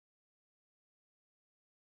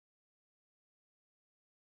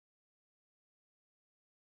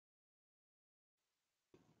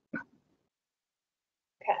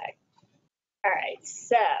Okay. All right.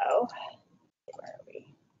 So, where are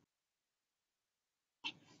we?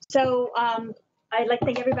 So, I'd like to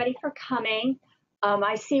thank everybody for coming.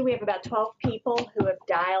 I see we have about 12 people who have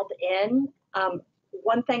dialed in.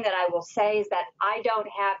 One thing that I will say is that I don't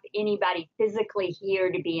have anybody physically here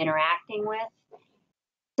to be interacting with.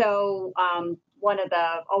 So, one of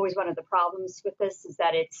the problems with this is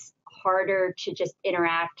that it's harder to just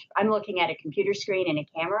interact. I'm looking at a computer screen and a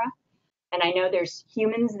camera, and I know there's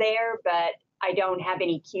humans there, but I don't have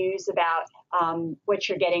any cues about what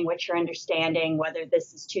you're getting, what you're understanding, whether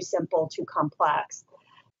this is too simple, too complex.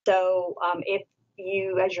 So if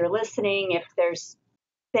you, as you're listening, if there's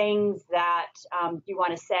things that you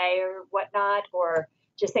want to say or whatnot, or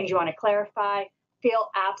just things you want to clarify, feel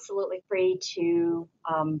absolutely free to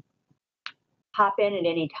hop in at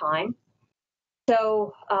any time.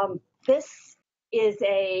 So this is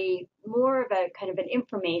more of a kind of an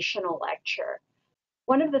informational lecture.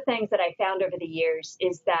 One of the things that I found over the years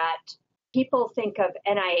is that people think of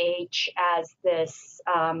NIH as this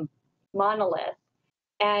monolith,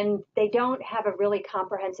 and they don't have a really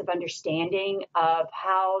comprehensive understanding of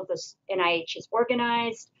how the NIH is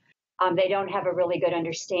organized. They don't have a really good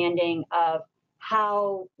understanding of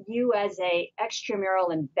how you as an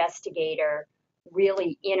extramural investigator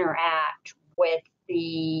really interact with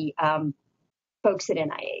the folks at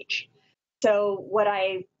NIH. So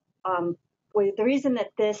the reason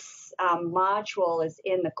that this module is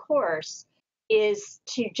in the course is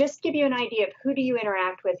to just give you an idea of who do you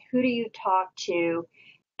interact with, who do you talk to,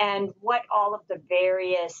 and what all of the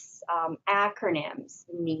various acronyms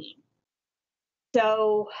mean.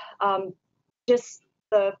 So just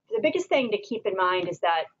the biggest thing to keep in mind is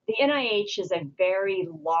that the NIH is a very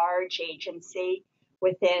large agency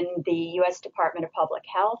within the U.S. Department of Public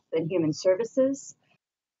Health and Human Services.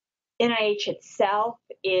 NIH itself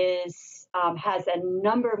has a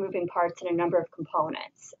number of moving parts and a number of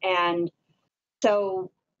components. And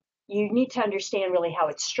so you need to understand really how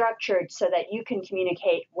it's structured so that you can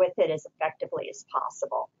communicate with it as effectively as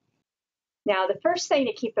possible. Now, the first thing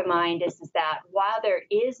to keep in mind is that while there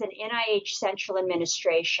is an NIH central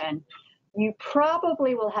administration, you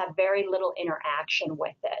probably will have very little interaction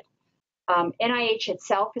with it. NIH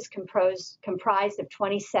itself is comprised of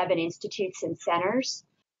 27 institutes and centers,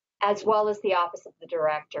 as well as the Office of the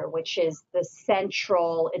Director, which is the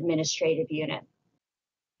central administrative unit.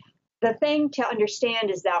 The thing to understand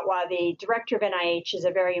is that while the Director of NIH is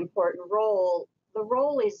a very important role, the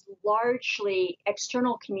role is largely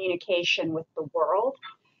external communication with the world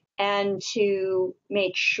and to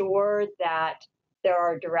make sure that there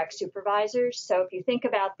are direct supervisors. So if you think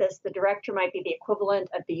about this, the director might be the equivalent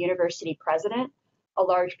of the university president. A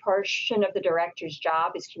large portion of the director's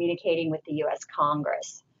job is communicating with the U.S.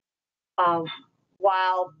 Congress.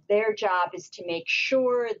 While their job is to make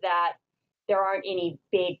sure that there aren't any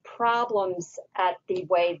big problems at the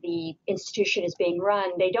way the institution is being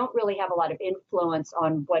run, they don't really have a lot of influence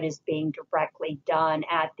on what is being directly done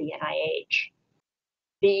at the NIH.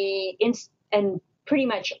 And pretty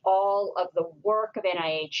much all of the work of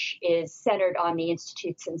NIH is centered on the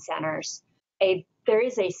institutes and centers. There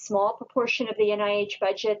is a small proportion of the NIH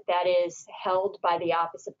budget that is held by the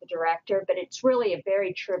Office of the Director, but it's really a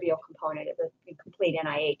very trivial component of the complete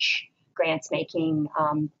NIH grants making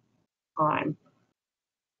arm.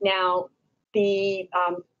 Now,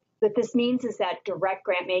 what this means is that direct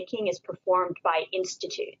grant making is performed by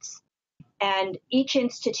institutes. And each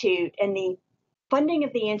institute and the funding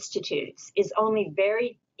of the institutes is only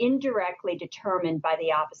very indirectly determined by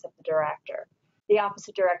the Office of the Director. The Office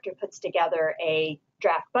of Director puts together a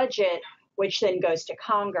draft budget, which then goes to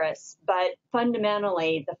Congress. But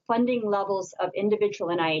fundamentally, the funding levels of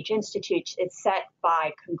individual NIH institutes is set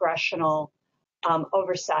by congressional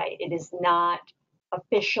oversight. It is not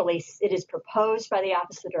officially, it is proposed by the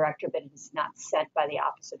Office of the Director, but it is not set by the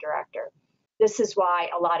Office of Director. This is why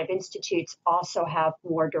a lot of institutes also have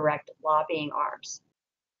more direct lobbying arms.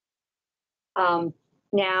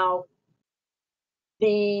 Now,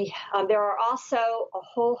 there are also a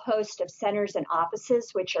whole host of centers and offices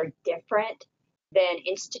which are different than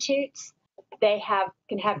institutes. They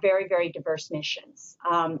can have very, very diverse missions.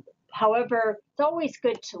 However, it's always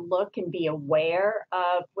good to look and be aware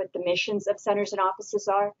of what the missions of centers and offices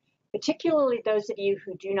are, particularly those of you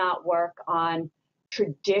who do not work on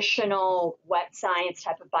traditional wet science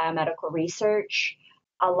type of biomedical research.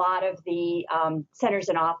 A lot of the centers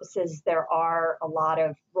and offices, there are a lot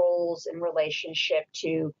of roles in relationship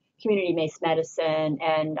to community-based medicine.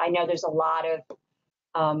 And I know there's a lot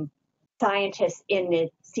of scientists in the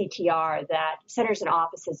CTR that centers and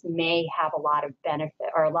offices may have a lot of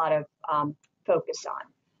benefit or a lot of focus on.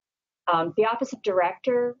 The Office of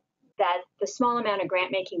Director, that the small amount of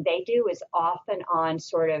grant making they do is often on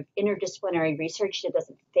sort of interdisciplinary research that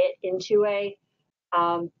doesn't fit into a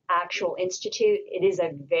actual institute. It is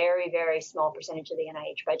a very, very small percentage of the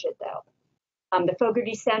NIH budget, though. The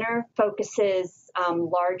Fogarty Center focuses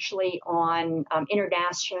largely on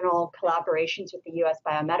international collaborations with the U.S.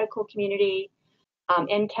 biomedical community.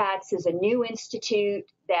 NCATS is a new institute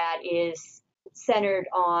that is centered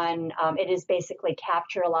on, it is basically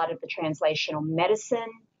capture a lot of the translational medicine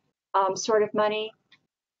sort of money.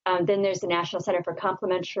 Then there's the National Center for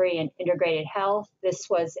Complementary and Integrated Health. This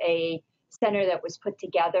was a center that was put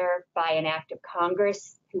together by an act of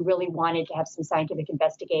Congress who really wanted to have some scientific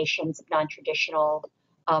investigations of non-traditional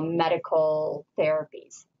medical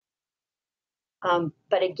therapies.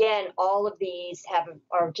 But again, all of these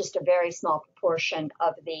are just a very small proportion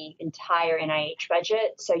of the entire NIH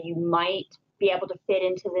budget. So you might be able to fit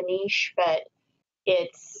into the niche, but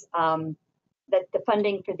it's that the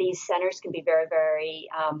funding for these centers can be very, very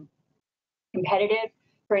competitive.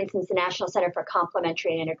 For instance, the National Center for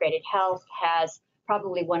Complementary and Integrated Health has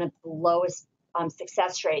probably one of the lowest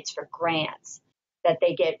success rates for grants, that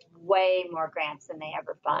they get way more grants than they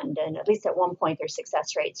ever fund. And at least at one point, their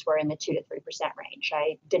success rates were in the 2 to 3% range.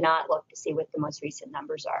 I did not look to see what the most recent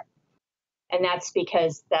numbers are. And that's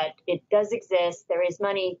because that it does exist. There is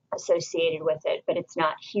money associated with it, but it's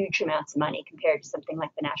not huge amounts of money compared to something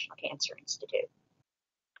like the National Cancer Institute.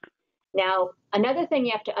 Now, another thing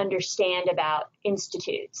you have to understand about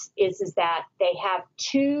institutes is that they have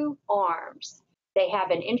two arms. They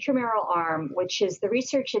have an intramural arm, which is the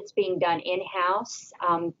research that's being done in-house.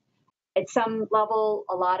 At some level,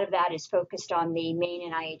 a lot of that is focused on the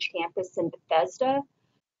main NIH campus in Bethesda.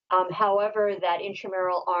 However, that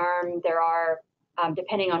intramural arm, there are,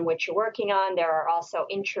 depending on what you're working on, there are also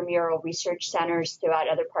intramural research centers throughout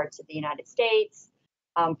other parts of the United States.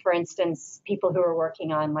 For instance, people who are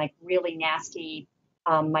working on like really nasty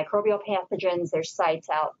microbial pathogens, there's sites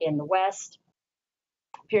out in the West.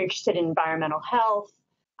 If you're interested in environmental health,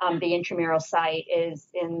 the intramural site is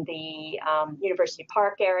in the University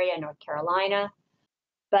Park area, North Carolina.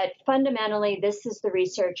 But fundamentally, this is the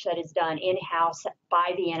research that is done in-house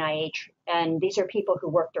by the NIH, and these are people who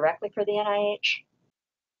work directly for the NIH.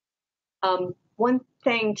 One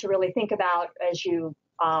thing to really think about as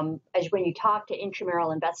when you talk to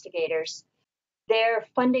intramural investigators, their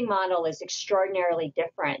funding model is extraordinarily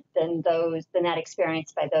different than that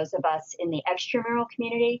experienced by those of us in the extramural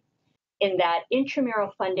community, in that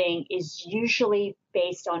intramural funding is usually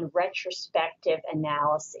based on retrospective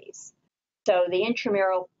analyses. So the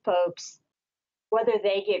intramural folks, whether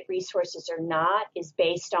they get resources or not, is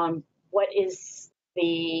based on what is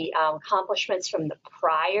the accomplishments from the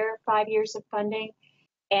prior 5 years of funding,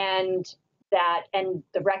 and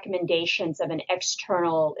the recommendations of an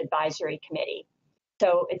external advisory committee.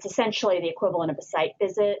 So it's essentially the equivalent of a site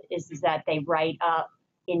visit, is that they write up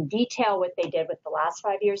in detail what they did with the last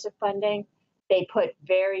 5 years of funding. They put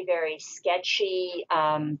very, very sketchy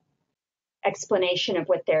explanation of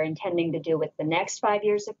what they're intending to do with the next 5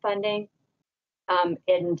 years of funding.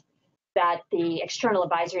 And that the external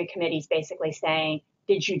advisory committee is basically saying,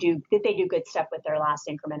 did they do good stuff with their last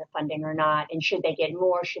increment of funding or not? And should they get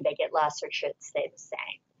more, should they get less, or should it stay the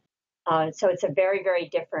same? So it's a very, very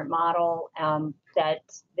different model that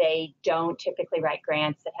they don't typically write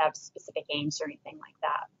grants that have specific aims or anything like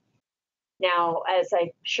that. Now, as I'm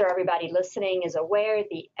sure everybody listening is aware,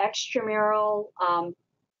 the extramural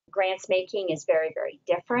grants making is very, very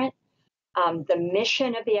different. The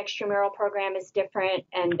mission of the extramural program is different,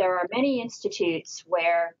 and there are many institutes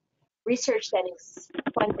where research that is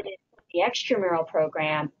funded in the extramural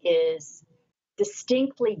program is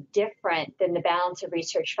distinctly different than the balance of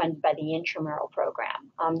research funded by the intramural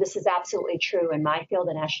program. This is absolutely true in my field,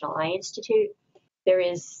 the National Eye Institute. There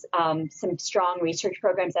is some strong research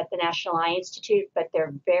programs at the National Eye Institute, but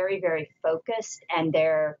they're very, very focused, and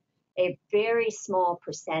they're a very small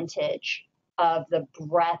percentage of the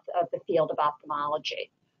breadth of the field of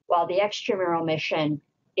ophthalmology, while the extramural mission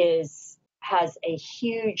has a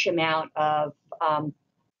huge amount of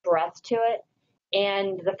breadth to it.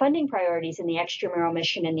 And the funding priorities in the extramural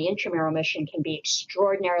mission and the intramural mission can be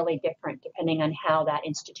extraordinarily different depending on how that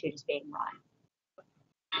institute is being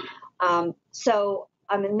run. So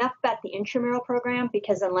enough about the intramural program,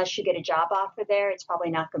 because unless you get a job offer there, it's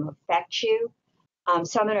probably not going to affect you.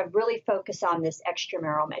 So I'm going to really focus on this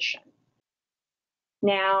extramural mission.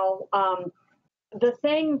 Now, the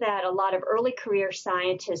thing that a lot of early career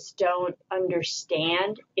scientists don't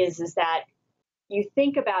understand is that you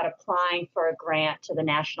think about applying for a grant to the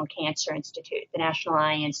National Cancer Institute, the National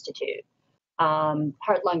Eye Institute,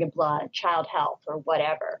 Heart, Lung, and Blood, Child Health, or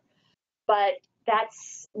whatever. but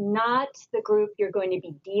that's not the group you're going to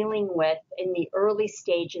be dealing with in the early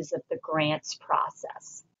stages of the grants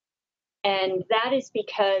process. And that is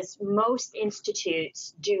because most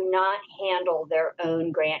institutes do not handle their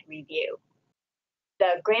own grant review.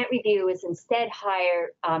 The grant review is instead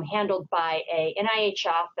handled by a NIH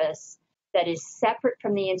office that is separate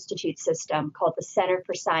from the institute system called the Center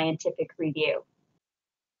for Scientific Review.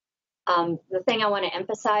 The thing I want to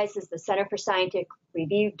emphasize is the Center for Scientific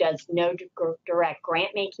Review does no direct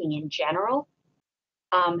grant making in general.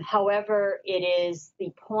 However, it is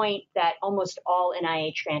the point that almost all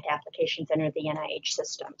NIH grant applications enter the NIH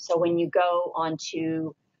system. So when you go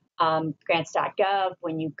onto grants.gov,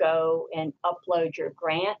 when you go and upload your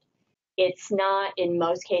grant, it's not in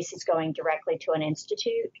most cases going directly to an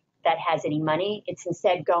institute that has any money. It's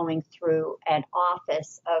instead going through an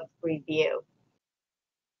office of review.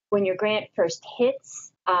 When your grant first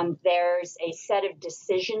hits, there's a set of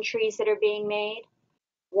decision trees that are being made.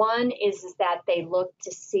 One is that they look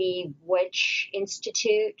to see which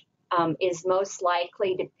institute is most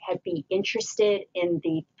likely to be interested in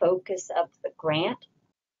the focus of the grant.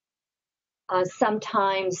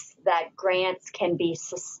 Sometimes that grants can be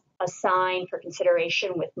assigned for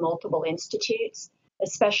consideration with multiple institutes,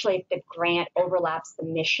 especially if the grant overlaps the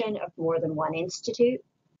mission of more than one institute.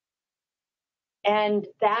 And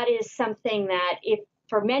that is something that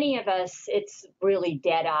for many of us, it's really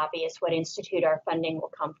dead obvious what institute our funding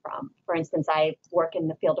will come from. For instance, I work in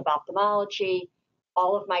the field of ophthalmology.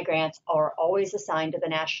 All of my grants are always assigned to the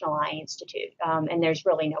National Eye Institute, and there's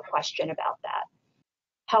really no question about that.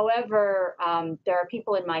 However, there are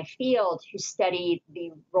people in my field who study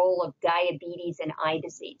the role of diabetes in eye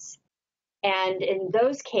disease. And in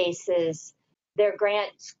those cases, their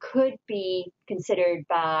grants could be considered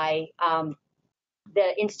by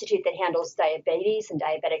the institute that handles diabetes and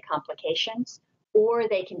diabetic complications, or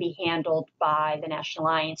they can be handled by the National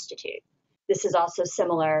Eye Institute. This is also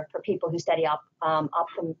similar for people who study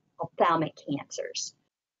ophthalmic cancers.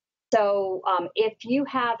 So if you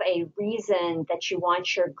have a reason that you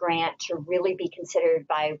want your grant to really be considered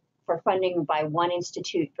for funding by one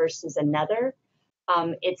institute versus another,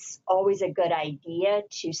 it's always a good idea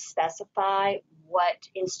to specify what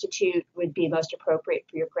institute would be most appropriate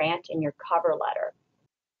for your grant in your cover letter.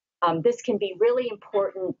 This can be really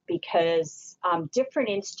important because different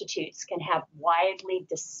institutes can have widely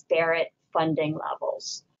disparate funding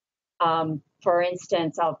levels. For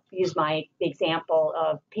instance, I'll use the example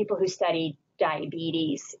of people who study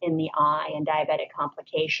diabetes in the eye and diabetic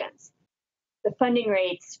complications. The funding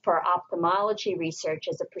rates for ophthalmology research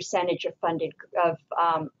as a percentage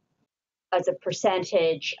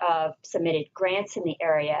of submitted grants in the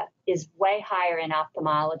area is way higher in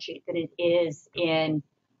ophthalmology than it is in,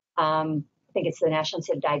 I think it's the National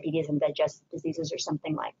Institute of Diabetes and Digestive Diseases or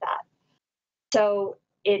something like that. So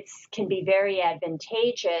it can be very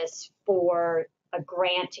advantageous for a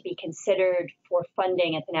grant to be considered for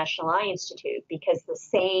funding at the National Eye Institute because the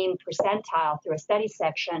same percentile through a study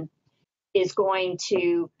section is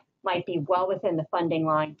might be well within the funding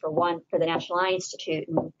line for the National Eye Institute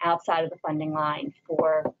and outside of the funding line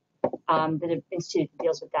for the institute that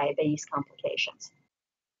deals with diabetes complications.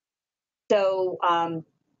 So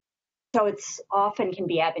it's often can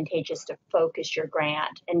be advantageous to focus your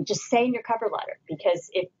grant and just say in your cover letter, because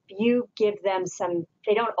if you give them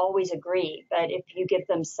they don't always agree, but if you give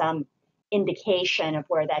them some indication of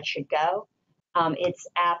where that should go, it's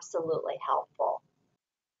absolutely helpful.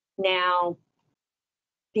 Now,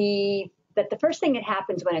 the first thing that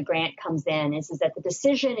happens when a grant comes in is that the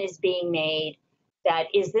decision is being made that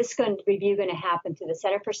is this review going to happen through the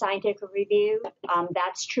Center for Scientific Review?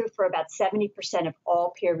 That's true for about 70% of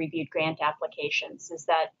all peer-reviewed grant applications, is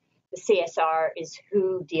that the CSR is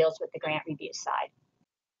who deals with the grant review side.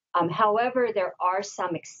 However, there are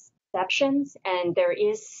some exceptions, and there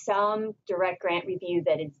is some direct grant review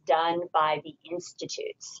that is done by the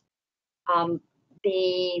institutes.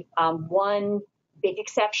 The one big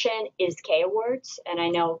exception is K Awards, and I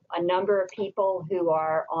know a number of people who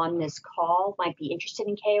are on this call might be interested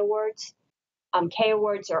in K Awards. K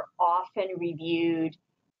Awards are often reviewed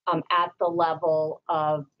at the level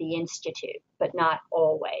of the institute, but not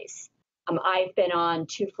always. I've been on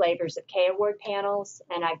 2 flavors of K Award panels,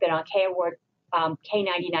 and I've been on K Award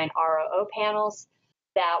K99 ROO panels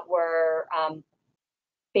that were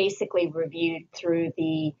basically reviewed through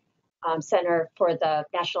the Center for the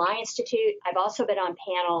National Eye Institute. I've also been on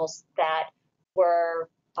panels that were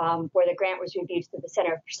where the grant was reviewed through the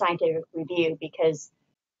Center for Scientific Review because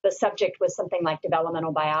the subject was something like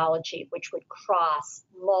developmental biology, which would cross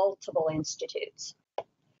multiple institutes.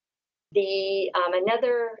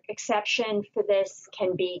 Another exception for this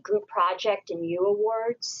can be group project and U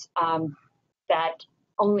awards, that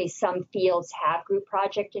only some fields have group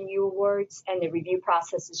project and U awards, and the review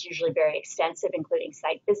process is usually very extensive, including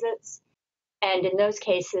site visits. And in those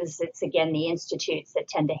cases, it's again the institutes that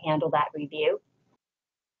tend to handle that review.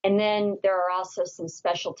 And then there are also some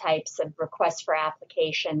special types of requests for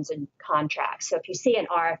applications and contracts. So if you see an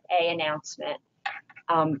RFA announcement,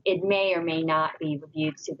 it may or may not be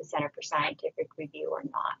reviewed through the Center for Scientific Review or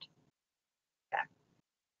not. Okay.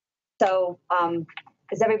 So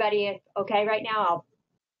is everybody okay right now? I'll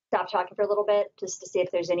stop talking for a little bit just to see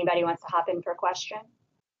if there's anybody who wants to hop in for a question.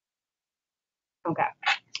 Okay.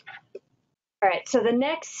 All right, so the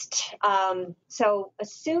next, so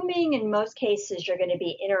assuming in most cases you're going to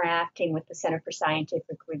be interacting with the Center for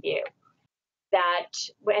Scientific Review,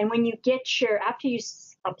 and when you get after you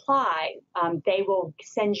apply, they will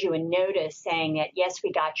send you a notice saying that, yes,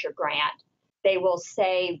 we got your grant. They will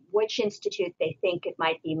say which institute they think it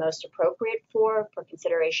might be most appropriate for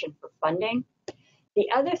consideration for funding.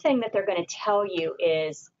 The other thing that they're going to tell you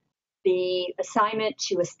is the assignment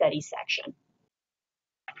to a study section.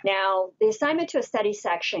 Now, the assignment to a study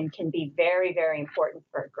section can be very, very important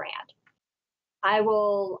for a grant. I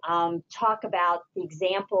will talk about the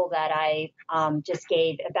example that I just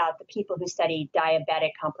gave about the people who study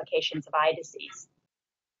diabetic complications of eye disease,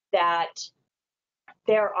 that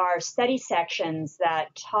there are study sections that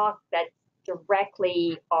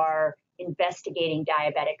directly are investigating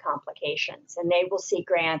diabetic complications, and they will see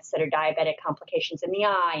grants that are diabetic complications in the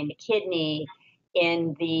eye, in the kidney,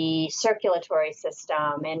 in the circulatory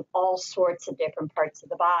system, and all sorts of different parts of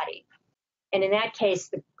the body. And in that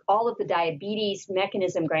case, all of the diabetes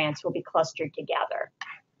mechanism grants will be clustered together.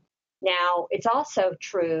 Now, it's also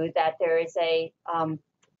true that there is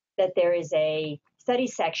a study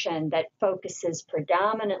section that focuses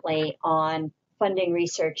predominantly on funding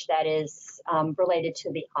research that is related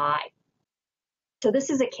to the eye. So this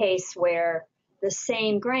is a case where the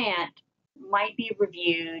same grant might be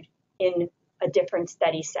reviewed in a different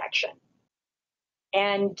study section.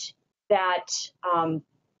 And that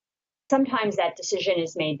sometimes that decision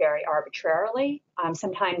is made very arbitrarily.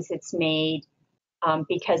 Sometimes it's made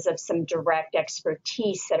because of some direct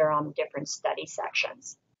expertise that are on the different study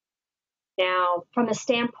sections. Now, from the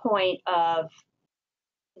standpoint of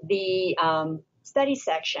the study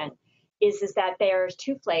section, is that there's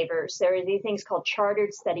two flavors. There are these things called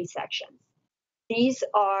chartered study sections. These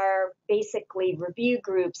are basically review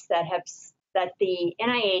groups that the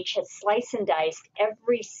NIH has sliced and diced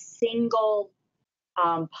every single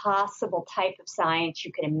possible type of science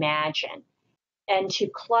you can imagine, and to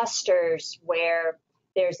clusters where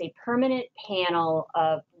there's a permanent panel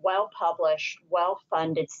of well-published,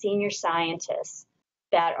 well-funded senior scientists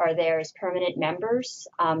that are there as permanent members.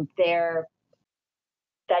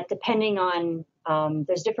 That depending on,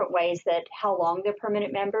 there's different ways that how long they're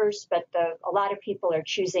permanent members, but a lot of people are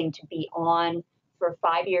choosing to be on for a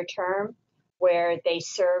 5-year term where they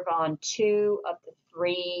serve on 2 of the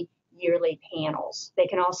 3 yearly panels. They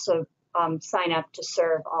can also sign up to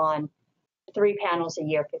serve on 3 panels a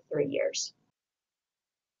year for 3 years.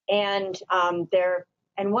 And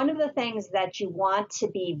one of the things that you want to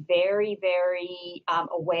be very, very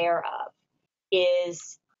aware of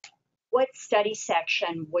is what study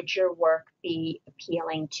section would your work be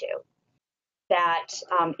appealing to? That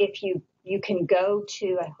if you can go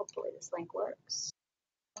to, hopefully this link works.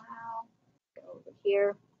 Wow, go over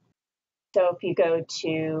here. So if you go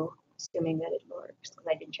to, assuming that it works, because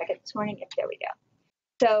I didn't check it this morning. Yep, there we go.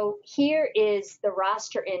 So here is the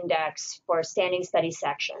roster index for standing study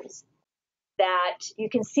sections. That you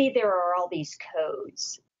can see there are all these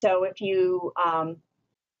codes. So if you,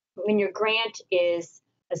 when your grant is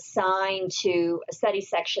assigned to a study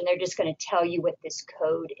section, they're just going to tell you what this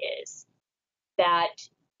code is. That,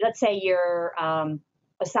 let's say you're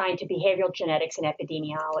assigned to behavioral genetics and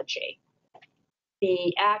epidemiology.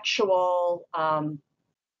 The actual,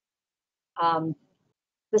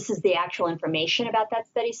 this is the actual information about that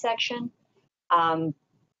study section.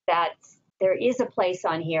 That there is a place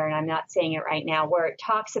on here, and I'm not saying it right now, where it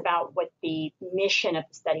talks about what the mission of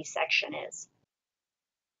the study section is.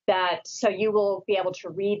 So you will be able to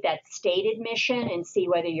read that stated mission and see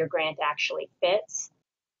whether your grant actually fits.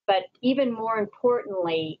 But even more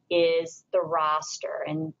importantly is the roster.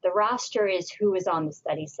 And the roster is who is on the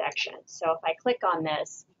study section. So if I click on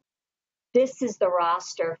this, this is the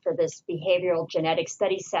roster for this behavioral genetics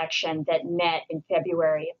study section that met in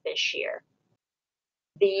February of this year.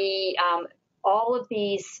 All of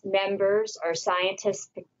these members are scientists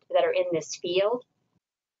that are in this field.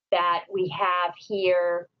 That we have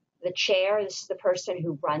here the chair. This is the person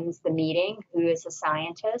who runs the meeting, who is a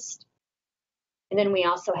scientist. And then we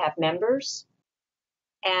also have members.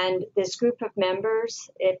 And this group of members,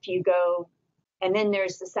 if you go, and then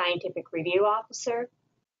there's the scientific review officer.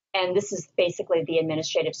 And this is basically the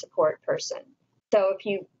administrative support person. So if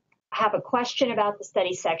you have a question about the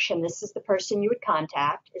study section, this is the person you would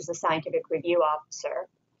contact, is the scientific review officer.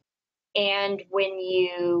 And when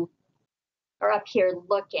you are up here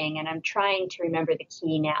looking, and I'm trying to remember the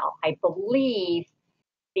key now, I believe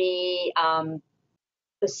the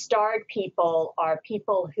starred people are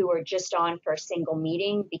people who are just on for a single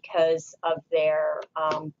meeting because of their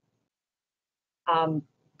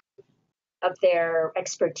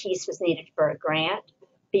expertise was needed for a grant.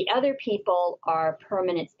 The other people are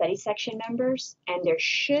permanent study section members, and there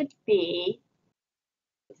should be,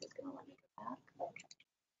 this is going to let me go back, okay,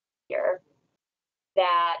 here,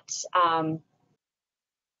 that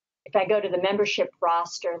if I go to the membership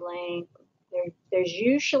roster link, there's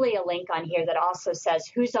usually a link on here that also says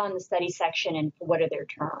who's on the study section and what are their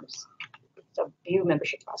terms. So view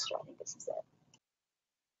membership roster, I think this is it.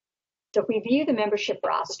 So if we view the membership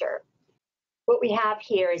roster, what we have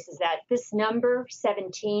here is that this number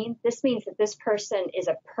 17, this means that this person is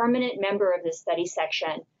a permanent member of the study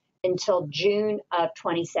section until June of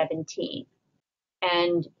 2017.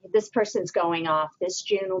 And this person's going off. This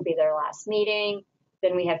June will be their last meeting.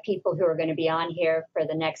 Then we have people who are going to be on here for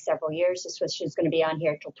the next several years. This is going to be on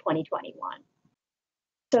here until 2021.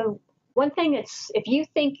 So one thing that's, if you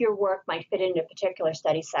think your work might fit into a particular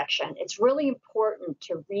study section, it's really important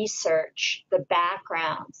to research the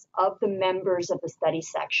backgrounds of the members of the study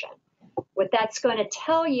section. What that's going to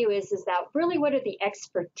tell you is that really what are the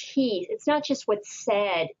expertise? It's not just what's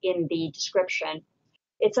said in the description.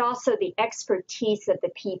 It's also the expertise of the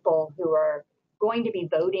people who are going to be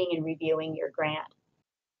voting and reviewing your grant.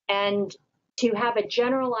 And to have a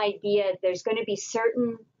general idea, there's going to be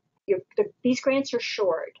certain, these grants are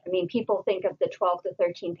short. I mean, people think of the 12 to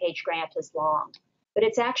 13 page grant as long, but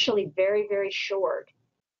it's actually very, very short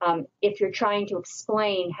if you're trying to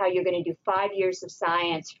explain how you're going to do 5 years of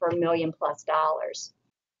science for $1 million+.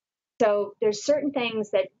 So there's certain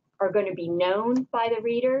things that are going to be known by the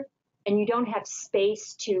reader, and you don't have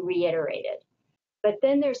space to reiterate it. But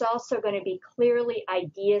then there's also going to be clearly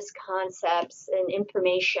ideas, concepts, and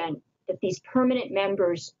information that these permanent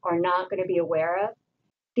members are not going to be aware of.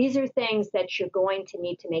 These are things that you're going to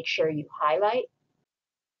need to make sure you highlight.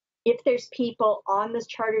 If there's people on this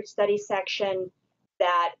chartered study section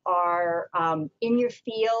that are in your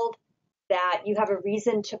field that you have a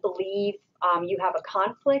reason to believe you have a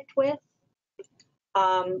conflict with,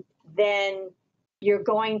 then you're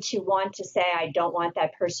going to want to say, I don't want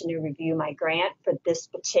that person to review my grant for this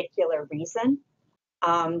particular reason.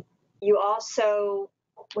 You also,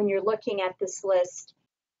 when you're looking at this list,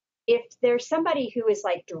 if there's somebody who is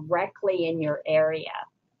like directly in your area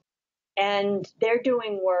and they're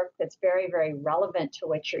doing work that's very, very relevant to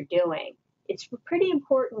what you're doing, it's pretty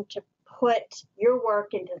important to put your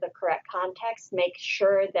work into the correct context, make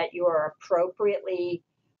sure that you are appropriately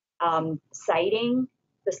citing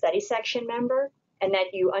the study section member, and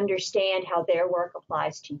that you understand how their work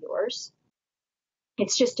applies to yours.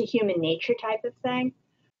 It's just a human nature type of thing.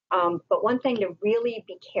 But one thing to really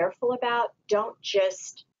be careful about, don't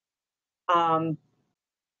just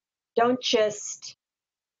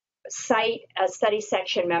cite a study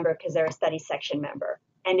section member because they're a study section member.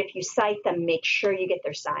 And if you cite them, make sure you get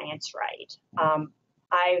their science right.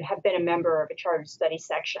 I have been a member of a chartered study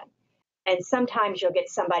section. And sometimes you'll get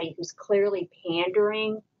somebody who's clearly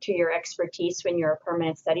pandering to your expertise when you're a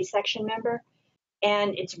permanent study section member.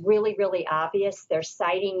 And it's really, really obvious. They're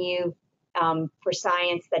citing you for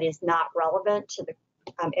science that is not relevant to the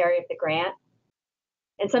area of the grant.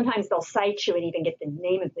 And sometimes they'll cite you and even get the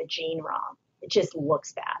name of the gene wrong. It just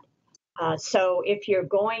looks bad. So if you're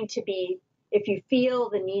going to be, if you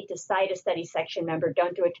feel the need to cite a study section member,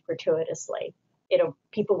 don't do it gratuitously.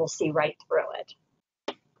 People will see right through it.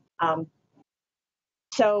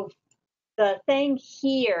 So the thing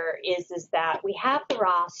here is that we have the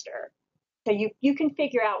roster. So you can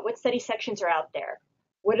figure out what study sections are out there.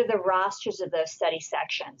 What are the rosters of those study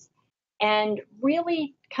sections? And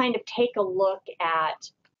really kind of take a look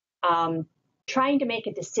at trying to make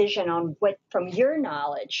a decision on what, from your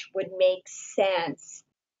knowledge, would make sense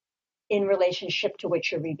in relationship to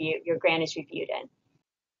which your grant is reviewed in.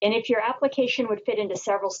 And if your application would fit into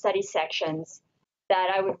several study sections, that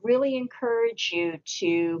I would really encourage you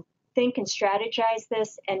to think and strategize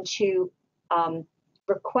this and to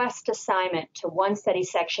request assignment to one study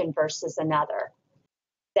section versus another.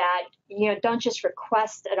 That, don't just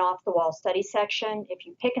request an off-the-wall study section. If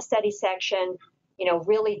you pick a study section,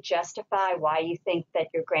 really justify why you think that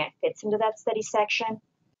your grant fits into that study section.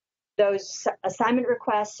 Those assignment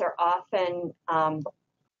requests are often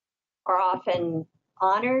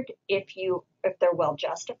honored if they're well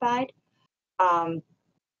justified.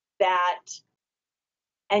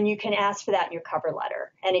 And you can ask for that in your cover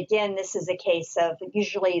letter. And again, this is a case of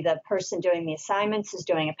usually the person doing the assignments is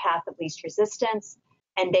doing a path of least resistance,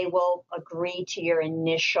 and they will agree to your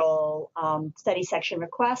initial study section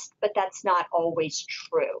request, but that's not always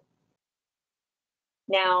true.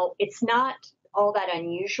 Now, it's not all that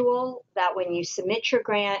unusual that when you submit your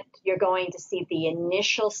grant, you're going to see the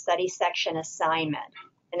initial study section assignment,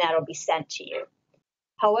 and that'll be sent to you.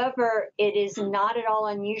 However, it is not at all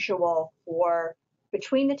unusual for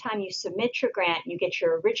between the time you submit your grant, you get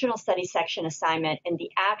your original study section assignment, and the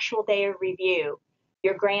actual day of review,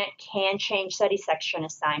 your grant can change study section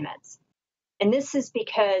assignments. And this is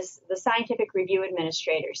because the scientific review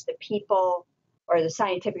administrators, the people, or the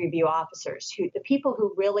scientific review officers, the people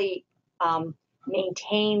who really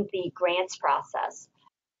maintain the grants process,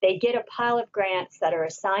 they get a pile of grants that are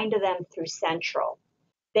assigned to them through Central.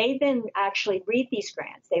 They then actually read these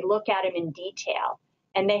grants. They look at them in detail,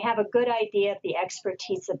 and they have a good idea of the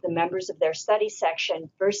expertise of the members of their study section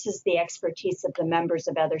versus the expertise of the members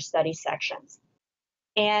of other study sections.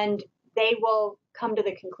 And they will come to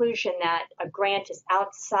the conclusion that a grant is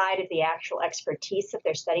outside of the actual expertise of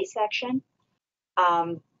their study section,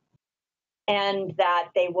 and that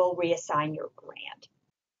they will reassign your grant.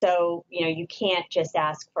 So, you can't just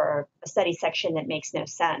ask for a study section that makes no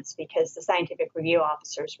sense, because the scientific review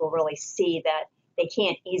officers will really see that they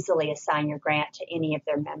can't easily assign your grant to any of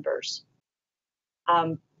their members.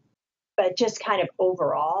 But just kind of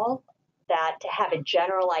overall, that to have a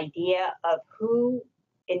general idea of who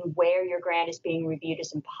and where your grant is being reviewed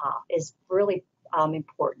is really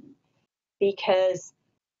important, because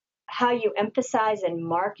how you emphasize and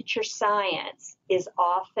market your science is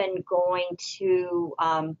often going to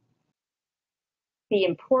be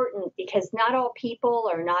important, because not all people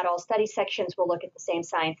or not all study sections will look at the same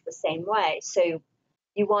science the same way. So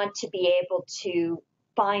you want to be able to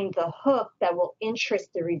find the hook that will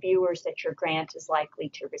interest the reviewers that your grant is likely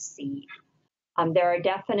to receive. There are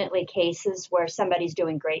definitely cases where somebody's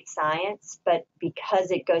doing great science, but because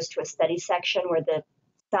it goes to a study section where the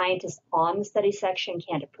scientists on the study section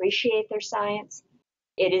can't appreciate their science,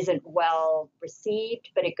 it isn't well received,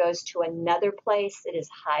 but it goes to another place, it is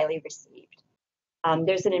highly received.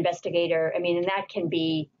 There's an investigator, and that can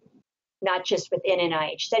be not just within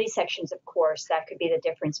NIH study sections, of course. That could be the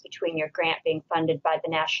difference between your grant being funded by the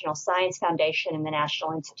National Science Foundation and the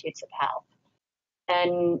National Institutes of Health.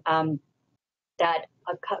 And that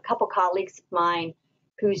a couple colleagues of mine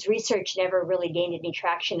whose research never really gained any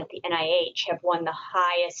traction at the NIH have won the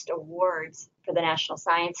highest awards for the National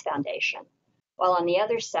Science Foundation. While on the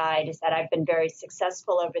other side is that I've been very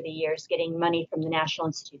successful over the years getting money from the National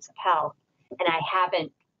Institutes of Health, and I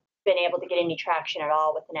haven't been able to get any traction at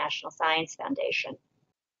all with the National Science Foundation.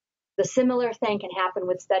 The similar thing can happen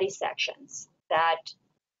with study sections, that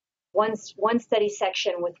one study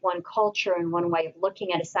section with one culture and one way of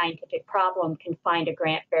looking at a scientific problem can find a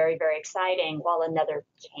grant very, very exciting, while another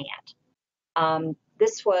can't.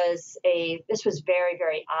 This was very,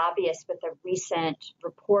 very obvious with a recent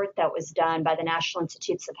report that was done by the National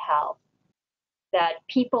Institutes of Health, that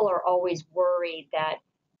people are always worried that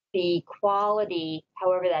the quality,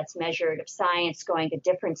 however that's measured, of science going to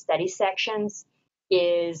different study sections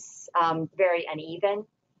is very uneven.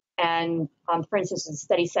 And for instance, in the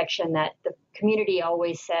study section that the community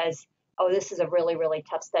always says, oh, this is a really, really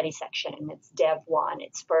tough study section, and it's Dev 1.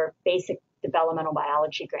 It's for basic developmental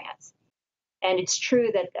biology grants. And it's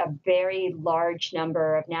true that a very large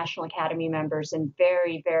number of National Academy members and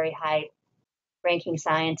very, very high-ranking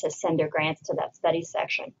scientists send their grants to that study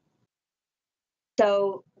section.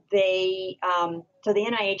 So the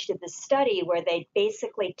NIH did this study where they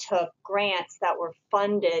basically took grants that were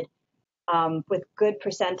funded with good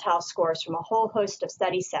percentile scores from a whole host of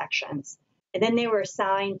study sections. And then they were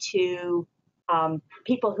assigned to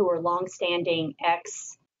people who were longstanding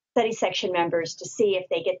ex-study section members to see if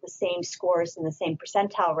they get the same scores and the same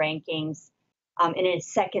percentile rankings in a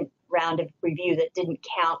second round of review that didn't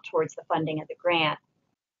count towards the funding of the grant.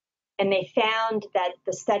 And they found that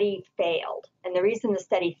the study failed. And the reason the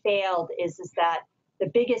study failed is that the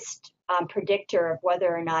biggest predictor of whether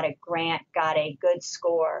or not a grant got a good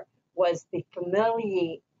score was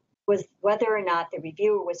whether or not the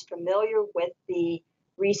reviewer was familiar with the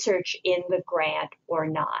research in the grant or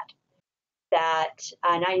not.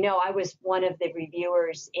 And I know I was one of the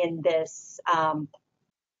reviewers in this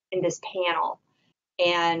panel,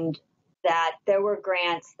 and that there were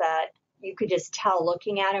grants that you could just tell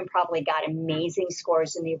looking at them, probably got amazing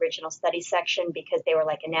scores in the original study section because they were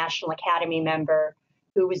like a National Academy member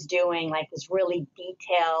who was doing like this really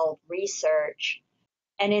detailed research.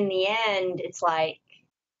 And in the end, it's like,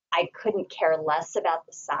 I couldn't care less about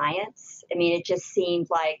the science. I mean, it just seemed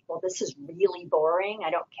like, well, this is really boring.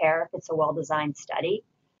 I don't care if it's a well-designed study.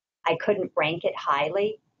 I couldn't rank it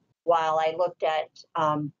highly. While I looked at,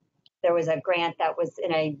 there was a grant that was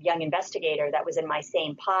in a young investigator that was in my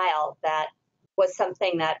same pile that was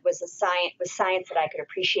something that was science that I could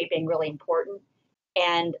appreciate being really important.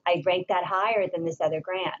 And I ranked that higher than this other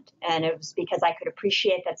grant. And it was because I could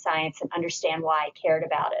appreciate that science and understand why I cared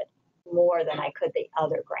about it more than I could the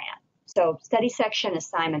other grant. So study section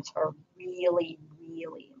assignments are really,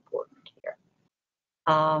 really important here.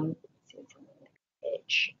 Let's see what's on the next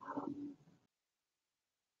page.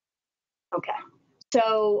 Okay.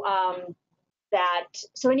 So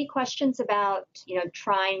so any questions about,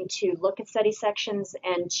 trying to look at study sections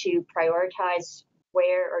and to prioritize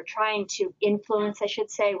where, or trying to influence, I should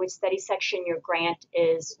say, which study section your grant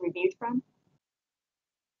is reviewed from?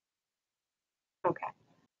 Okay.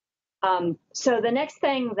 So the next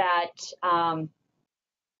thing that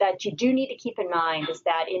that you do need to keep in mind is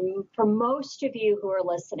that for most of you who are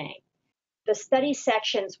listening, the study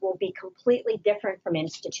sections will be completely different from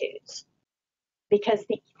institutes, because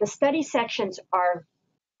the study sections are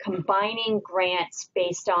combining grants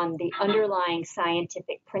based on the underlying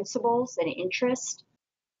scientific principles and interest.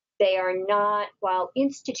 They are not, while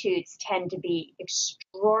institutes tend to be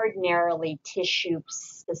extraordinarily tissue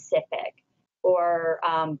specific or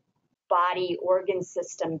body organ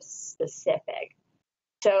system specific.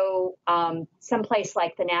 So someplace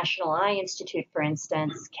like the National Eye Institute, for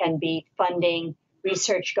instance, can be funding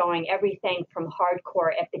research going everything from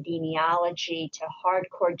hardcore epidemiology to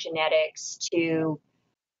hardcore genetics to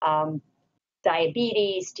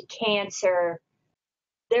diabetes to cancer.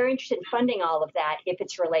 They're interested in funding all of that if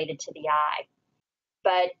it's related to the eye.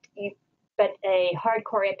 But a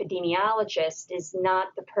hardcore epidemiologist is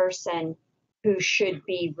not the person who should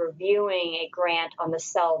be reviewing a grant on the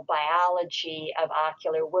cell biology of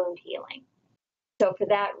ocular wound healing. So for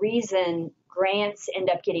that reason, grants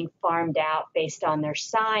end up getting farmed out based on their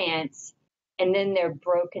science, and then they're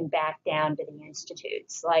broken back down to the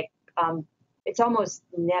institutes. Like it's almost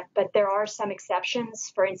net, but there are some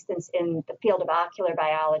exceptions. For instance, in the field of ocular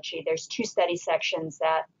biology, there's 2 study sections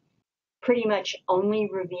that pretty much only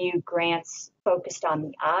review grants focused on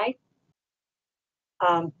the eye.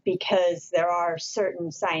 Because there are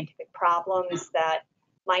certain scientific problems that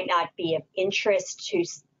might not be of interest to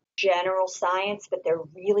general science, but they're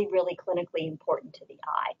really, really clinically important to the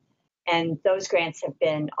eye. And those grants have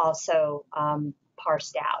been also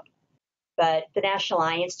parsed out. But the National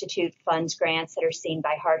Eye Institute funds grants that are seen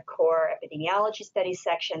by hardcore epidemiology study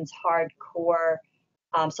sections, hardcore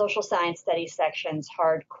social science study sections,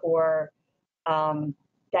 hardcore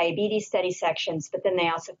diabetes study sections, but then they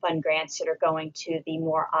also fund grants that are going to the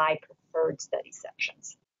more eye-preferred study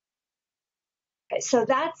sections. Okay, so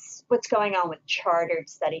that's what's going on with chartered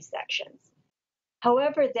study sections.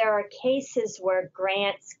 However, there are cases where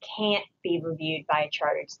grants can't be reviewed by a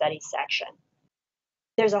chartered study section.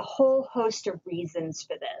 There's a whole host of reasons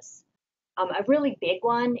for this. A really big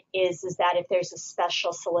one is that if there's a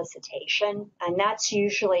special solicitation, and that's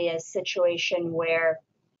usually a situation where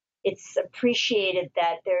it's appreciated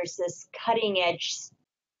that there's this cutting edge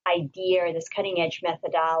idea or this cutting edge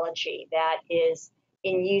methodology that is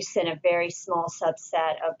in use in a very small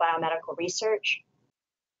subset of biomedical research.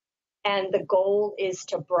 And the goal is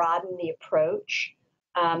to broaden the approach.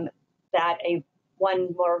 One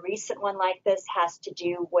more recent one like this has to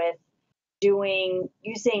do with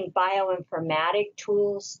using bioinformatic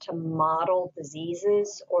tools to model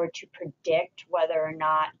diseases or to predict whether or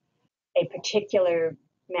not a particular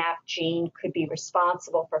MAP gene could be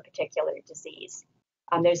responsible for a particular disease.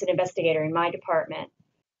 There's an investigator in my department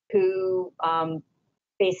who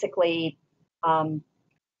basically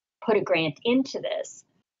put a grant into this,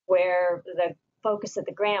 where the focus of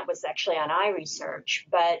the grant was actually on eye research,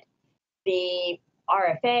 but the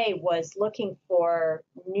RFA was looking for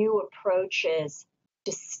new approaches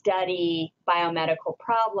to study biomedical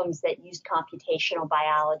problems that used computational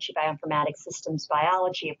biology, bioinformatics systems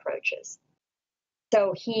biology approaches.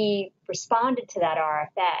 So he responded to that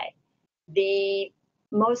RFA.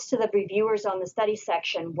 Most of the reviewers on the study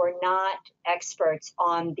section were not experts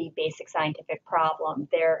on the basic scientific problem.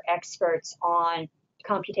 They're experts on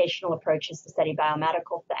computational approaches to study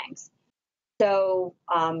biomedical things. So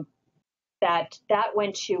that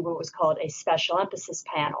went to what was called a special emphasis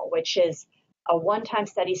panel, which is a one-time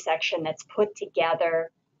study section that's put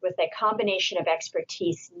together with a combination of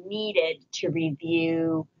expertise needed to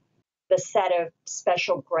review the set of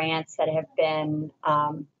special grants that have been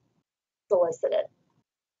solicited.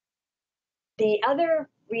 The other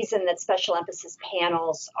reason that special emphasis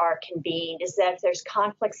panels are convened is that if there's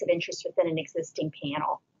conflicts of interest within an existing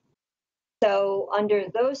panel. So under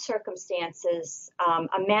those circumstances,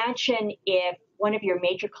 imagine if one of your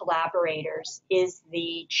major collaborators is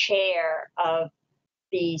the chair of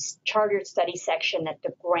the chartered study section that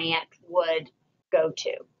the grant would go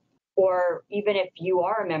to, or even if you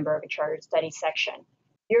are a member of a chartered study section,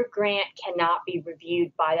 your grant cannot be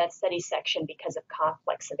reviewed by that study section because of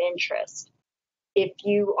conflicts of interest. If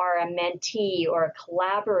you are a mentee or a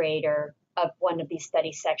collaborator of one of these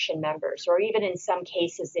study section members, or even in some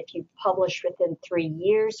cases, if you've published within 3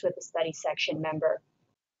 years with a study section member,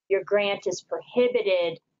 your grant is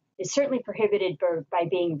certainly prohibited by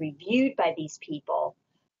being reviewed by these people.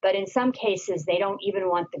 But in some cases, they don't even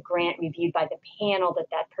want the grant reviewed by the panel that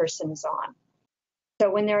that person is on. So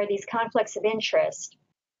when there are these conflicts of interest,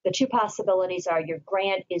 the two possibilities are your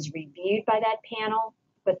grant is reviewed by that panel,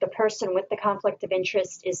 but the person with the conflict of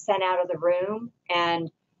interest is sent out of the room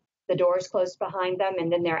and the doors closed behind them,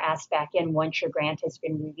 and then they're asked back in once your grant has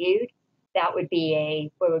been reviewed. That would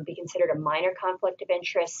be what would be considered a minor conflict of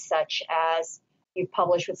interest, such as you've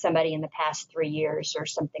published with somebody in the past 3 years or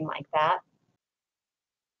something like that.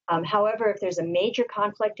 However, if there's a major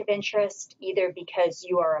conflict of interest, either because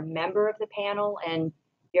you are a member of the panel and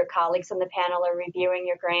your colleagues on the panel are reviewing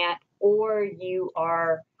your grant, or you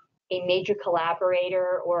are a major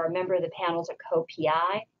collaborator or a member of the panel's a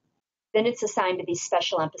co-PI, then it's assigned to these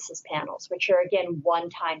special emphasis panels, which are, again,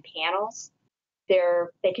 one-time panels.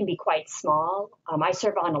 They can be quite small. I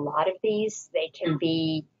serve on a lot of these. They can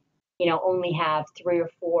be, only have 3 or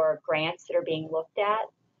 4 grants that are being looked at.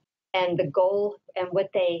 And the goal and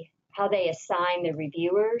how they assign the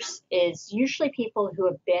reviewers is usually people who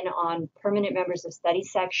have been on permanent members of study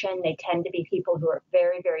section. They tend to be people who are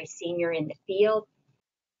very, very senior in the field,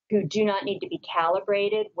 who do not need to be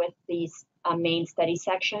calibrated with these main study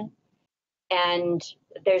section. And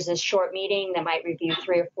there's a short meeting that might review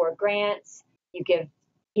 3 or 4 grants.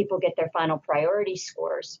 People get their final priority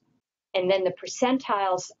scores. And then the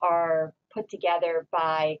percentiles are put together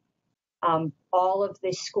by all of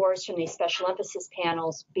the scores from these special emphasis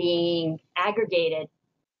panels being aggregated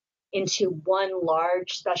into one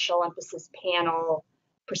large special emphasis panel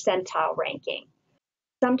percentile ranking.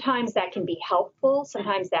 Sometimes that can be helpful.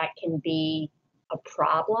 Sometimes that can be a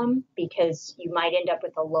problem because you might end up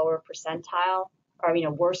with a lower percentile or,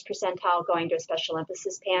 worse percentile going to a special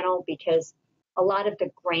emphasis panel because a lot of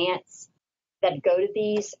the grants that go to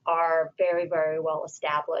these are very, very well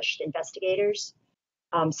established investigators.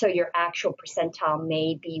 So your actual percentile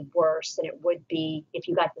may be worse than it would be if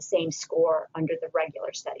you got the same score under the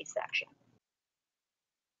regular study section.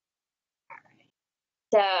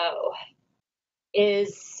 So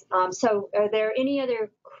are there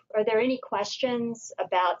any questions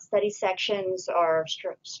about study sections or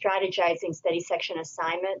strategizing study section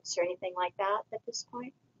assignments or anything like that at this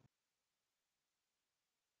point?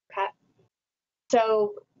 Okay.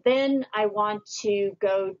 So then I want to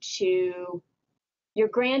go to your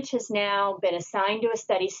grant has now been assigned to a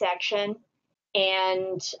study section,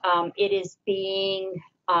 and it is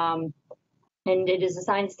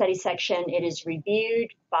assigned to study section. It is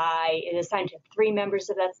reviewed it is assigned to 3 members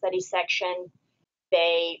of that study section.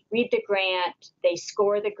 They read the grant, they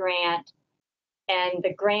score the grant, and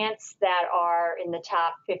the grants that are in the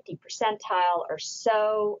top 50 percentile or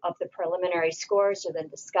so of the preliminary scores are then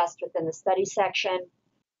discussed within the study section.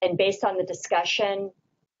 And based on the discussion,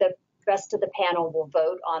 the rest of the panel will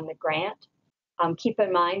vote on the grant. Keep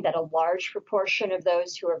in mind that a large proportion of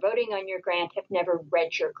those who are voting on your grant have never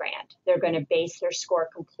read your grant. They're going to base their score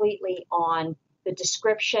completely on the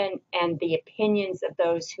description and the opinions of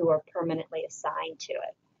those who are permanently assigned to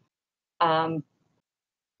it.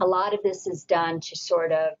 A lot of this is done to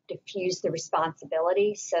sort of diffuse the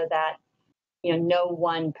responsibility so that no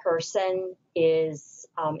one person is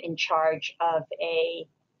in charge of a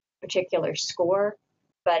particular score,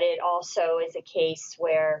 but it also is a case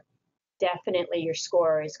where definitely your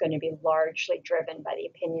score is going to be largely driven by the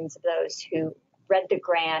opinions of those who read the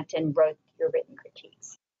grant and wrote your written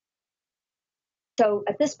critiques. So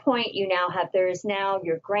at this point,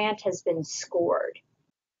 your grant has been scored.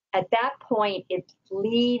 At that point, it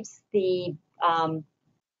leaves the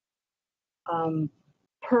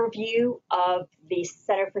purview of the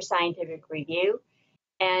Center for Scientific Review,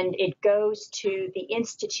 and it goes to the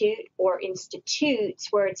institute or institutes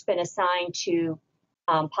where it's been assigned to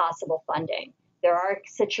possible funding. There are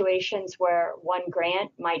situations where one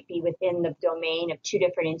grant might be within the domain of two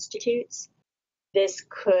different institutes. This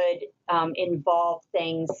could involve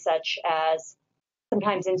things such as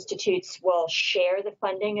sometimes institutes will share the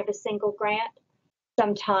funding of a single grant.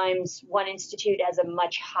 Sometimes one institute has a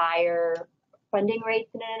much higher funding rate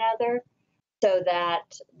than another, so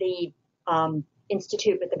that the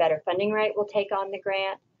institute with the better funding rate will take on the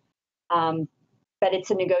grant. But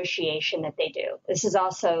it's a negotiation that they do. This is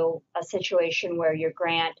also a situation where your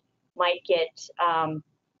grant might get,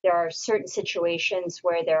 there are certain situations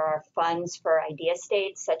where there are funds for idea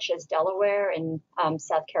states, such as Delaware and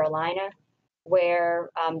South Carolina,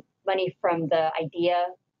 where money from the idea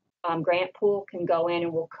grant pool can go in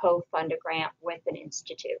and will co-fund a grant with an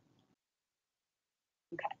institute.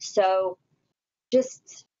 Okay, so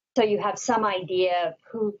just so you have some idea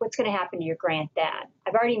of what's going to happen to your grant then.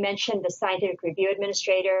 I've already mentioned the scientific review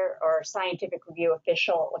administrator or scientific review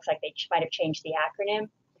official. It looks like they might have changed the acronym.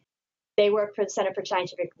 They work for the Center for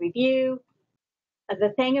Scientific Review. The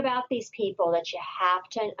thing about these people that you have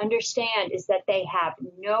to understand is that they have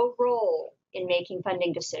no role in making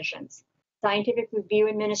funding decisions. Scientific review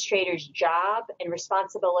administrator's job and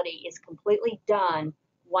responsibility is completely done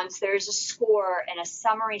once there's a score and a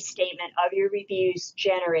summary statement of your reviews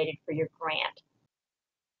generated for your grant.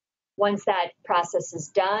 Once that process is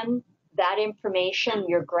done, that information,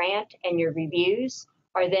 your grant and your reviews,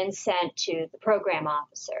 are then sent to the program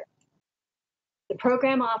officer. The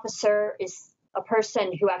program officer is a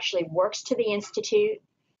person who actually works to the institute.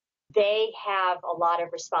 They have a lot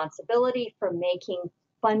of responsibility for making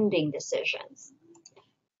funding decisions.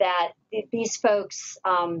 That these folks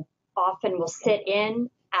often will sit in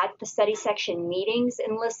at the study section meetings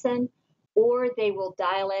and listen, or they will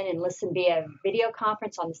dial in and listen via video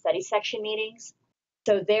conference on the study section meetings.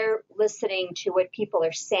 So they're listening to what people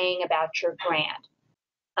are saying about your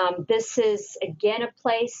grant. This is, again, a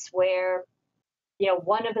place where,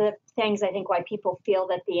 one of the things I think why people feel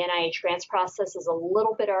that the NIH grants process is a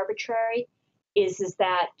little bit arbitrary is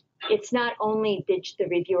that it's not only did the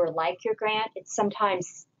reviewer like your grant, it's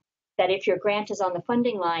sometimes that if your grant is on the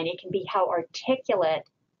funding line, it can be how articulate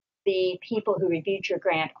the people who reviewed your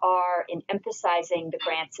grant are in emphasizing the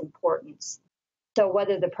grant's importance. So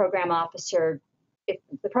whether the program officer, if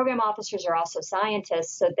the program officers are also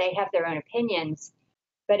scientists, so they have their own opinions,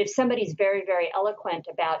 but if somebody's very, very eloquent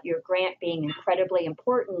about your grant being incredibly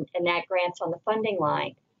important and that grant's on the funding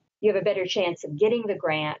line, you have a better chance of getting the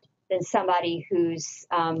grant than somebody whose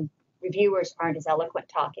reviewers aren't as eloquent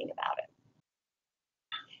talking about it.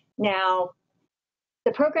 Now,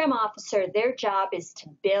 the program officer, their job is to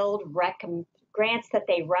build grants that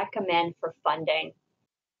they recommend for funding.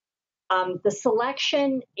 The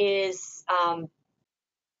selection is,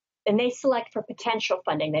 and they select for potential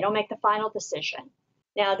funding. They don't make the final decision.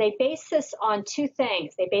 Now, they base this on two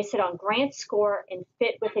things. They base it on grant score and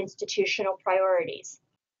fit with institutional priorities.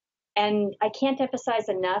 And I can't emphasize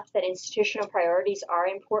enough that institutional priorities are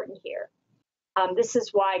important here. This is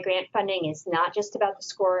why grant funding is not just about the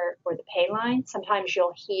score or the pay line. Sometimes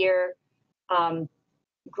you'll hear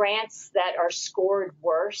grants that are scored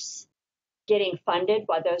worse getting funded,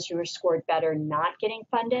 while those who are scored better not getting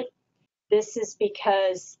funded. This is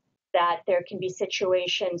because that there can be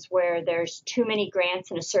situations where there's too many grants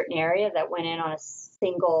in a certain area that went in on a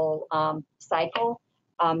single cycle.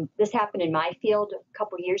 This happened in my field a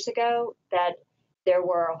couple years ago, that there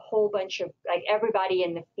were a whole bunch of, like, everybody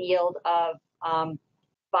in the field of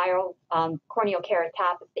viral corneal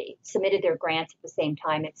keratopathy submitted their grants at the same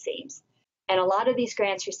time, it seems. And a lot of these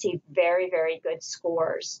grants received very, very good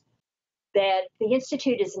scores. That the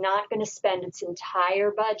Institute is not going to spend its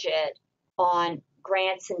entire budget on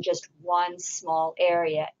grants in just one small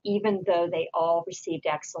area, even though they all received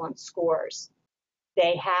excellent scores.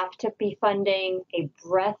 They have to be funding a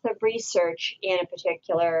breadth of research in a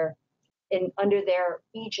particular, under their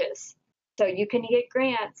aegis. So you can get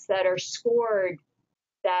grants that are scored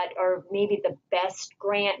that are maybe the best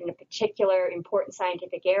grant in a particular important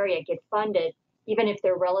scientific area get funded, even if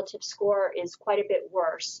their relative score is quite a bit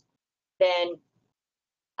worse than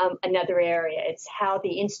another area. It's how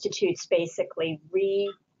the institutes basically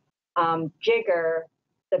jigger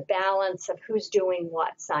the balance of who's doing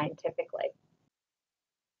what scientifically.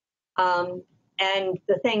 And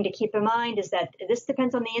the thing to keep in mind is that this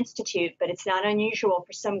depends on the institute, but it's not unusual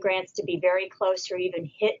for some grants to be very close or even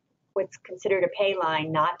hit what's considered a pay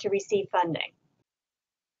line not to receive funding.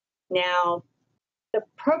 Now, the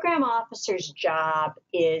program officer's job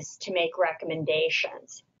is to make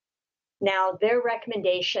recommendations. Now, their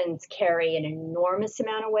recommendations carry an enormous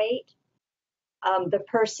amount of weight. The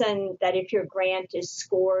person that if your grant is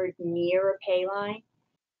scored near a pay line,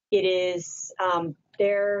 it is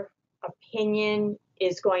their opinion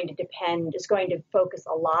is going to focus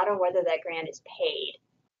a lot on whether that grant is paid.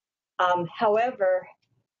 However,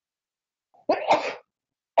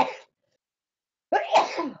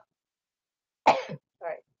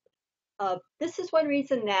 this is one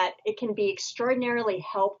reason that it can be extraordinarily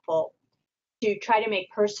helpful to try to make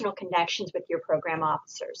personal connections with your program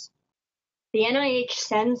officers. The NIH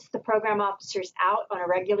sends the program officers out on a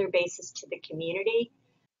regular basis to the community.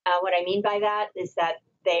 What I mean by that is that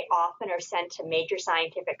they often are sent to major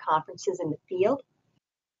scientific conferences in the field.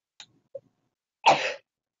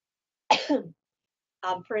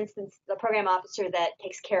 For instance, the program officer that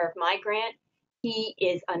takes care of my grant, he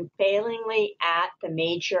is unfailingly at the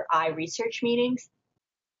major eye research meetings,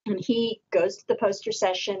 and he goes to the poster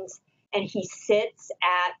sessions, and he sits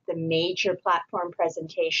at the major platform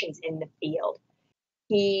presentations in the field.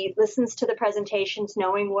 He listens to the presentations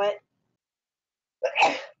knowing what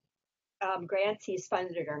grants he's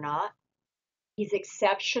funded or not. He's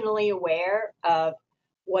exceptionally aware of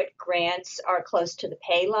what grants are close to the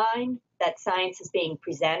pay line that science is being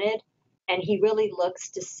presented, and he really looks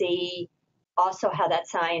to see also how that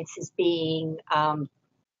science is being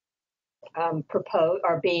proposed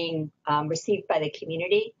or being received by the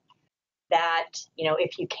community. That,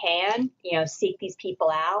 if you can, seek these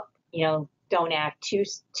people out, don't act too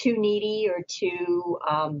needy or too,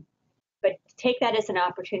 but take that as an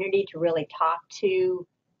opportunity to really talk to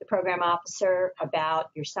the program officer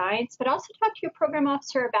about your science, but also talk to your program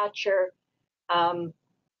officer about your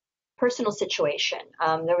personal situation.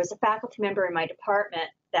 There was a faculty member in my department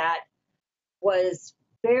that was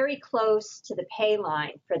very close to the pay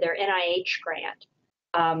line for their NIH grant,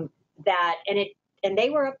 and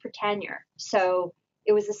they were up for tenure. So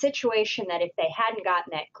it was a situation that if they hadn't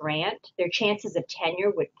gotten that grant, their chances of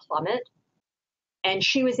tenure would plummet. And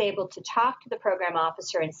she was able to talk to the program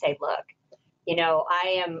officer and say, look,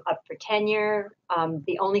 I am up for tenure.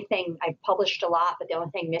 The only thing, I've published a lot, but the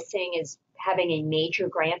only thing missing is having a major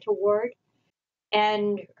grant award.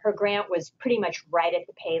 And her grant was pretty much right at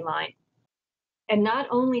the pay line. And not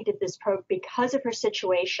only did because of her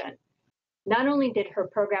situation, not only did her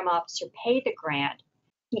program officer pay the grant,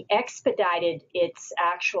 he expedited its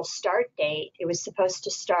actual start date. It was supposed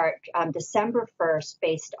to start December 1st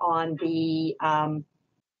based on the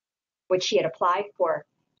what she had applied for.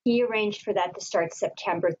 He arranged for that to start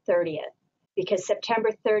September 30th, because September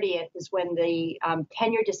 30th is when the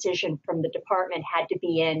tenure decision from the department had to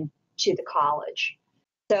be in to the college.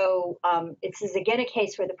 So this is again a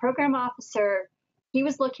case where the program officer, he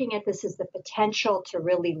was looking at this as the potential to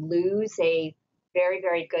really lose a very,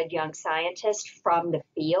 very good young scientist from the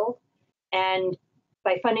field. And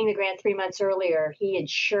by funding the grant 3 months earlier, he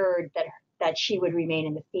ensured that she would remain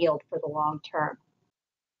in the field for the long term.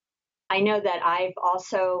 I know that I've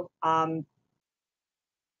also, I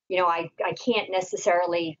can't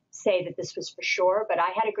necessarily say that this was for sure, but I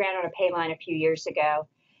had a grant on a pay line a few years ago.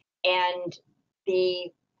 And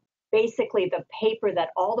basically the paper that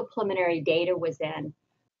all the preliminary data was in,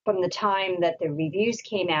 from the time that the reviews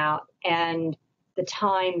came out and the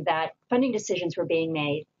time that funding decisions were being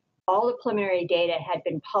made, all the preliminary data had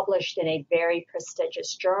been published in a very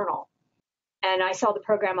prestigious journal. And I saw the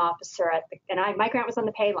program officer my grant was on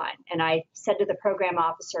the pay line. And I said to the program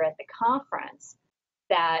officer at the conference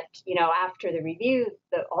that, after the review,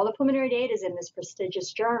 all the preliminary data is in this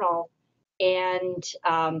prestigious journal. And,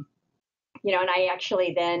 and I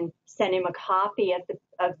actually then sent him a copy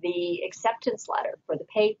of the acceptance letter for the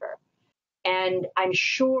paper. And I'm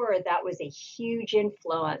sure that was a huge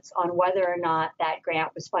influence on whether or not that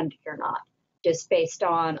grant was funded or not, just based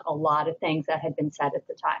on a lot of things that had been said at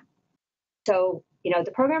the time. So,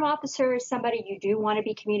 the program officer is somebody you do want to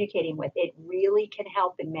be communicating with. It really can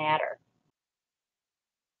help and matter.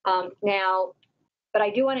 But I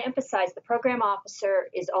do want to emphasize the program officer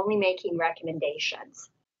is only making recommendations.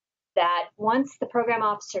 That once the program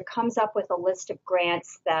officer comes up with a list of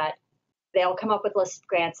grants, that they'll come up with a list of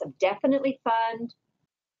grants of definitely fund,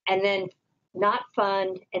 and then not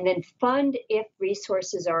fund, and then fund if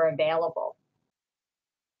resources are available.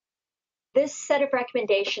 This set of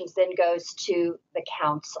recommendations then goes to the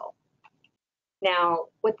council. Now,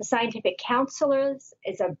 what the scientific council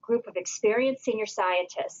is a group of experienced senior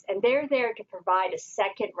scientists, and they're there to provide a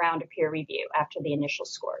second round of peer review after the initial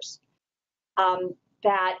scores.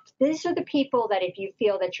 That these are the people that if you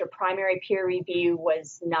feel that your primary peer review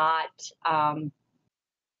was not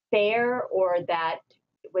fair or that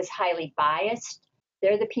was highly biased,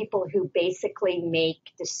 they're the people who basically make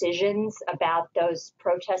decisions about those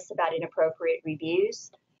protests about inappropriate reviews.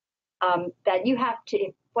 that you have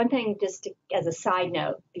to, one thing just to, as a side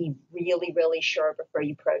note, be really, really sure before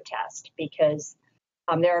you protest, because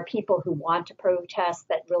there are people who want to protest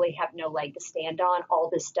that really have no leg to stand on. All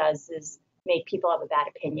this does is make people have a bad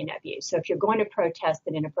opinion of you. So if you're going to protest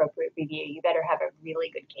an inappropriate review, you better have a really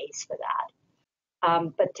good case for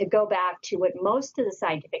that. But to go back to what most of the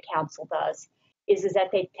scientific council does is that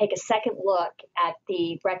they take a second look at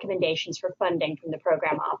the recommendations for funding from the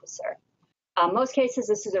program officer. Most cases,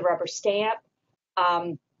 this is a rubber stamp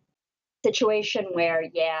situation where,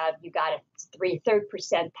 yeah, you got a third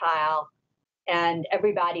percentile, and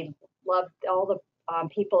everybody loved, all the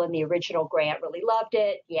people in the original grant really loved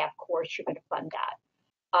it. Yeah, of course, you're going to fund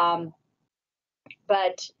that.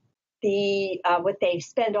 But what they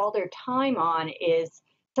spend all their time on is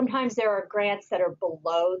sometimes there are grants that are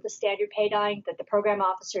below the standard pay line that the program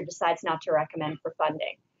officer decides not to recommend for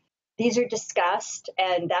funding. These are discussed,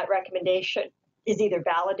 and that recommendation is either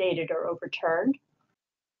validated or overturned.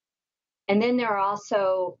 And then there are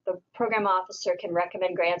also, the program officer can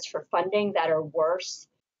recommend grants for funding that are worse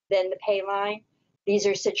than the pay line. These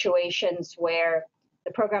are situations where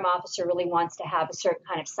the program officer really wants to have a certain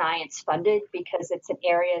kind of science funded because it's an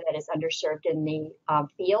area that is underserved in the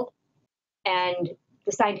field. And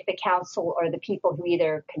the scientific council are the people who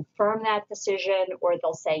either confirm that decision or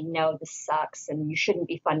they'll say, no, this sucks and you shouldn't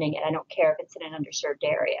be funding it. I don't care if it's in an underserved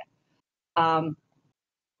area.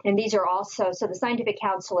 And these are also, so the scientific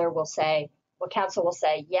counselor will say, council will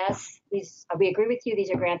say, yes, we agree with you. These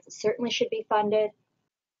are grants that certainly should be funded.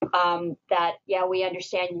 That, yeah, we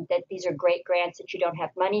understand that these are great grants that you don't have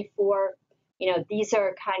money for. You know, these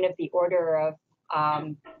are kind of the order of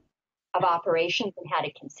operations and how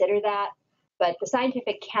to consider that. But the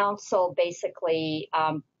scientific council basically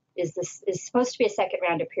is supposed to be a second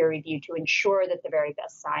round of peer review to ensure that the very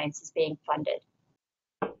best science is being funded.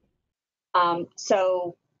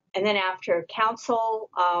 And then after council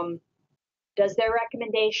does their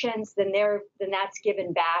recommendations, then that's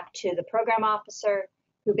given back to the program officer,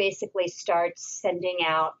 who basically starts sending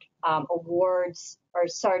out awards, or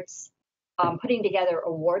starts putting together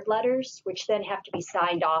award letters, which then have to be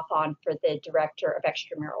signed off on for the director of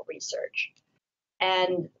extramural research.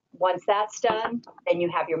 And once that's done, then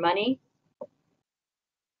you have your money.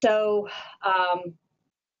 So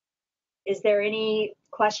is there any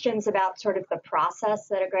questions about sort of the process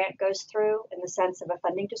that a grant goes through in the sense of a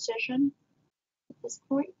funding decision at this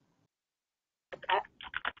point? Okay.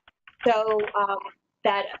 So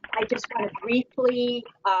that I just want to briefly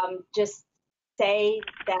just say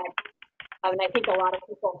that, and I think a lot of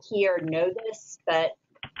people here know this, but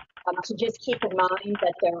to just keep in mind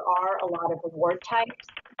that there are a lot of award types.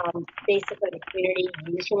 Basically, the community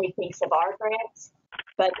usually thinks of our grants,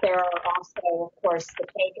 but there are also, of course, the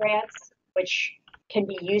K grants, which can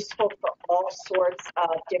be useful for all sorts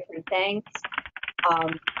of different things.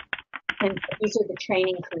 And these are the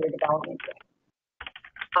training career development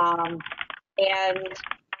grants. And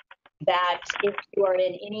that if you are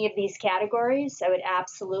in any of these categories, I would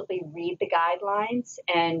absolutely read the guidelines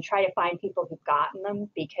and try to find people who've gotten them,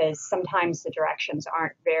 because sometimes the directions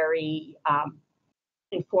aren't very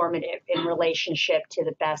informative in relationship to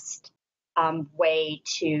the best way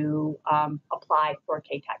to apply for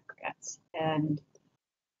K-type grants. And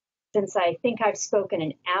since I think I've spoken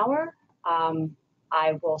an hour,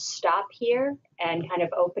 I will stop here and kind of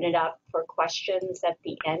open it up for questions at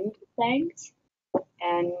the end of things.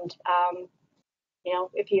 And, you know,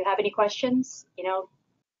 if you have any questions, you know,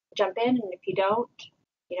 jump in. And if you don't,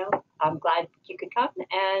 you know, I'm glad you could come.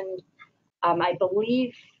 And I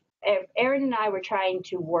believe Erin and I were trying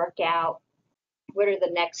to work out what are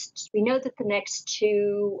the next, we know that the next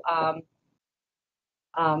two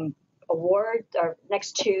awards, or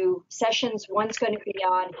next two sessions, one's going to be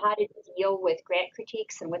on how to deal with grant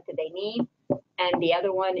critiques and what do they mean. And the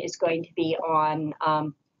other one is going to be on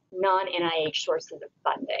non-NIH sources of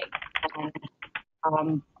funding.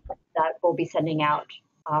 And that will be sending out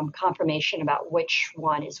confirmation about which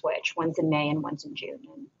one is which. One's in May and one's in June.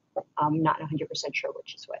 And I'm not 100% sure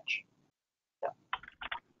which is which. So.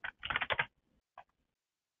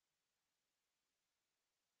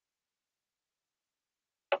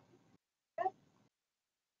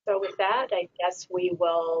 So with that, I guess we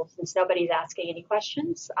will, since nobody's asking any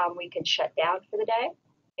questions, we can shut down for the day.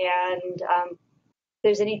 And if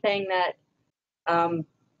there's anything that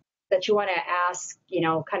that you want to ask, you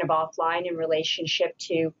know, kind of offline in relationship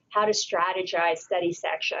to how to strategize study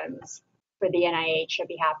sections for the NIH, I'd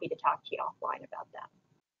be happy to talk to you offline about that.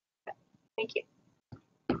 Okay. Thank you.